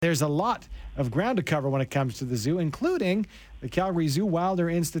There's a lot of ground to cover when it comes to the zoo, including the Calgary Zoo Wilder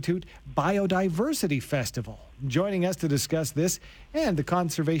Institute Biodiversity Festival. Joining us to discuss this and the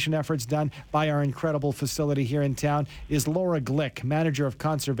conservation efforts done by our incredible facility here in town is Laura Glick, Manager of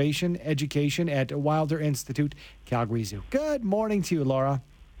Conservation Education at Wilder Institute, Calgary Zoo. Good morning to you, Laura.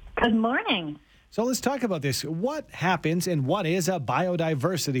 Good morning. So let's talk about this. What happens and what is a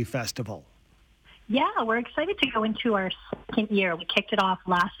biodiversity festival? Yeah, we're excited to go into our second year. We kicked it off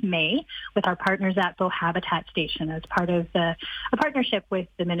last May with our partners at Biodiversity Station as part of a partnership with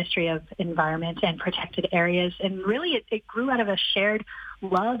the Ministry of Environment and Protected Areas. And really, it grew out of a shared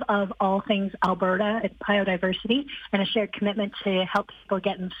love of all things Alberta and biodiversity and a shared commitment to help people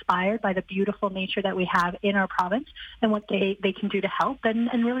get inspired by the beautiful nature that we have in our province and what they can do to help and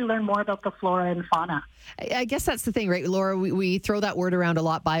really learn more about the flora and fauna. I guess that's the thing, right, Laura? We throw that word around a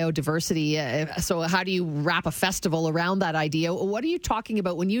lot, biodiversity. So how do you wrap a festival around that idea? What are you talking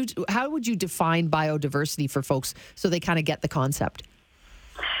about how would you define biodiversity for folks so they kind of get the concept?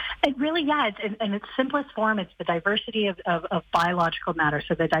 It really, it's in its simplest form, it's the diversity of biological matter,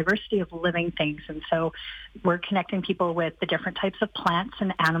 so the diversity of living things. And so we're connecting people with the different types of plants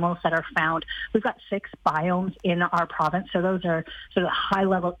and animals that are found. We've got 6 biomes in our province, so those are sort of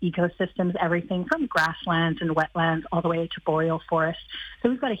high-level ecosystems, everything from grasslands and wetlands all the way to boreal forests. So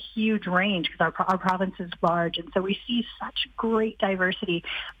we've got a huge range because our province is large, and so we see such great diversity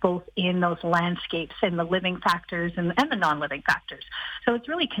both in those landscapes and the living factors and the non-living factors. So it's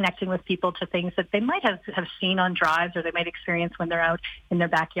really connecting with people to things that they might have seen on drives or they might experience when they're out in their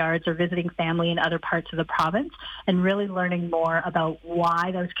backyards or visiting family in other parts of the province, and really learning more about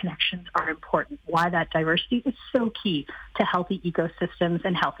why those connections are important, why that diversity is so key to healthy ecosystems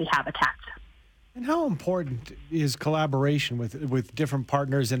and healthy habitats. And how important is collaboration with different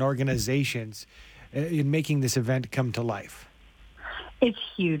partners and organizations in making this event come to life? It's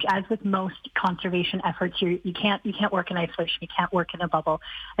huge. As with most conservation efforts, you can't work in isolation. You can't work in a bubble.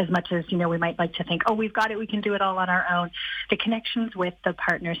 As much as we might like to think, we've got it, we can do it all on our own. The connections with the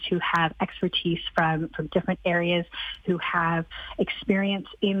partners who have expertise from different areas, who have experience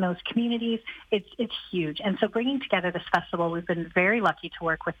in those communities, it's huge. And so bringing together this festival, we've been very lucky to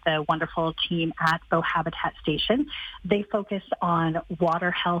work with the wonderful team at Biodiversity Station. They focus on water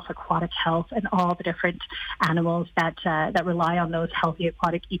health, aquatic health, and all the different animals that rely on those healthy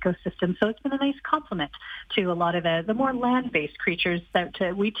aquatic ecosystems. So it's been a nice complement to a lot of the more land-based creatures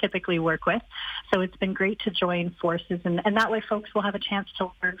that we typically work with. So it's been great to join forces, and that way folks will have a chance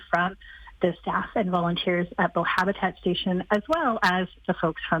to learn from the staff and volunteers at Biodiversity Station as well as the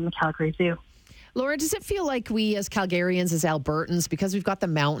folks from the Calgary Zoo. Laura, does it feel like we as Calgarians, as Albertans, because we've got the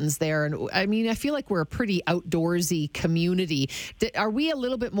mountains there, and I feel like we're a pretty outdoorsy community. Are we a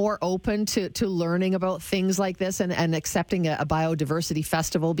little bit more open to learning about things like this and accepting a biodiversity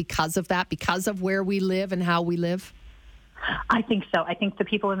festival because of that, because of where we live and how we live? I think so. I think the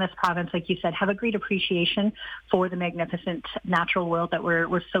people in this province, like you said, have a great appreciation for the magnificent natural world that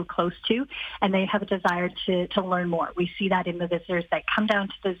we're so close to, and they have a desire to learn more. We see that in the visitors that come down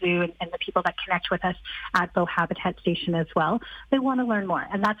to the zoo and the people that connect with us at Biodiversity Station as well. They want to learn more,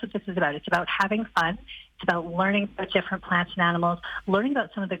 and that's what this is about. It's about having fun. It's about learning about different plants and animals, learning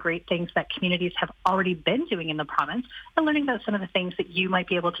about some of the great things that communities have already been doing in the province, and learning about some of the things that you might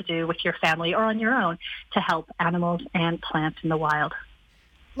be able to do with your family or on your own to help animals and plants in the wild.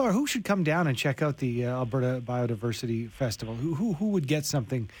 Laura, who should come down and check out the Alberta Biodiversity Festival? Who would get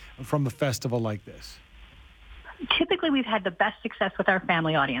something from a festival like this? Typically, we've had the best success with our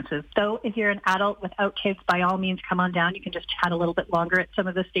family audiences. So if you're an adult without kids, by all means, come on down. You can just chat a little bit longer at some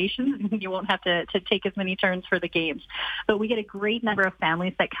of the stations. You won't have to take as many turns for the games. But we get a great number of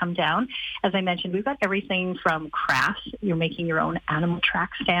families that come down. As I mentioned, we've got everything from crafts. You're making your own animal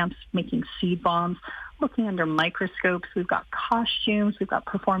track stamps, making seed bombs, looking under microscopes. We've got costumes. We've got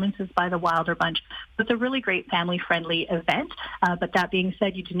performances by the Wilder Bunch. So it's a really great family-friendly event. But that being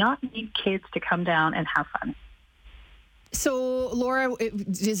said, you do not need kids to come down and have fun. So, Laura,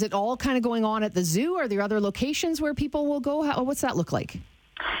 is it all kind of going on at the zoo? Are there other locations where people will go? What's that look like?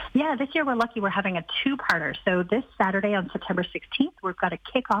 Yeah, this year we're lucky. We're having a 2-parter. So this Saturday on September 16th, we've got a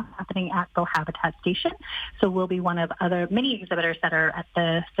kickoff happening at Biodiversity Station. So we'll be one of other many exhibitors that are at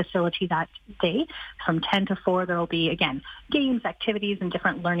the facility that day. From 10 to 4, there will be, again, games, activities, and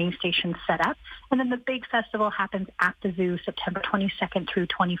different learning stations set up. And then the big festival happens at the zoo September 22nd through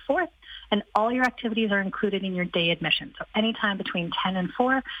 24th. And all your activities are included in your day admission. So anytime between 10 and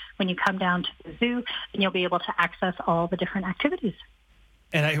 4, when you come down to the zoo, then you'll be able to access all the different activities.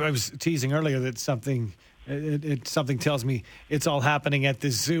 And I was teasing earlier that something Something tells me it's all happening at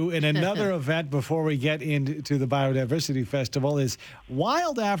the zoo. And another event before we get into the Biodiversity Festival is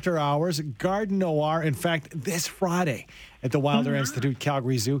Wild After Hours Garden Noir. In fact, this Friday at the Wilder Institute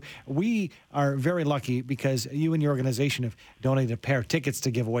Calgary Zoo. We are very lucky because you and your organization have donated a pair of tickets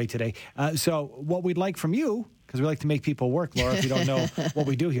to give away today. So what we'd like from you, because we like to make people work, Laura, if you don't know what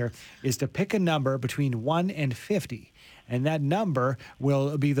we do here, is to pick a number between 1 and 50. And that number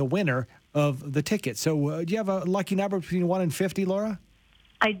will be the winner of the ticket. So do you have a lucky number between 1 and 50, Laura?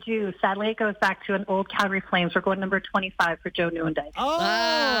 I do. Sadly, it goes back to an old Calgary Flames. We're going number 25 for Joe Newendike. Oh,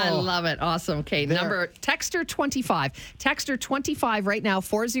 I love it. Awesome. Okay, Texter 25. Texter 25 right now,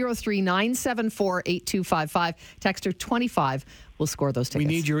 403-974-8255. Texter 25 will score those tickets.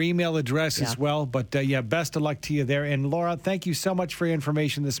 We need your email address as well. But best of luck to you there. And Laura, thank you so much for your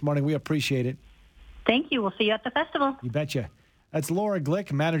information this morning. We appreciate it. Thank you. We'll see you at the festival. You betcha. That's Laura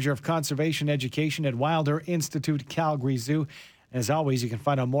Glick, Manager of Conservation Education at Wilder Institute Calgary Zoo. As always, you can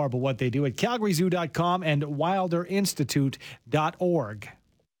find out more about what they do at calgaryzoo.com and wilderinstitute.org.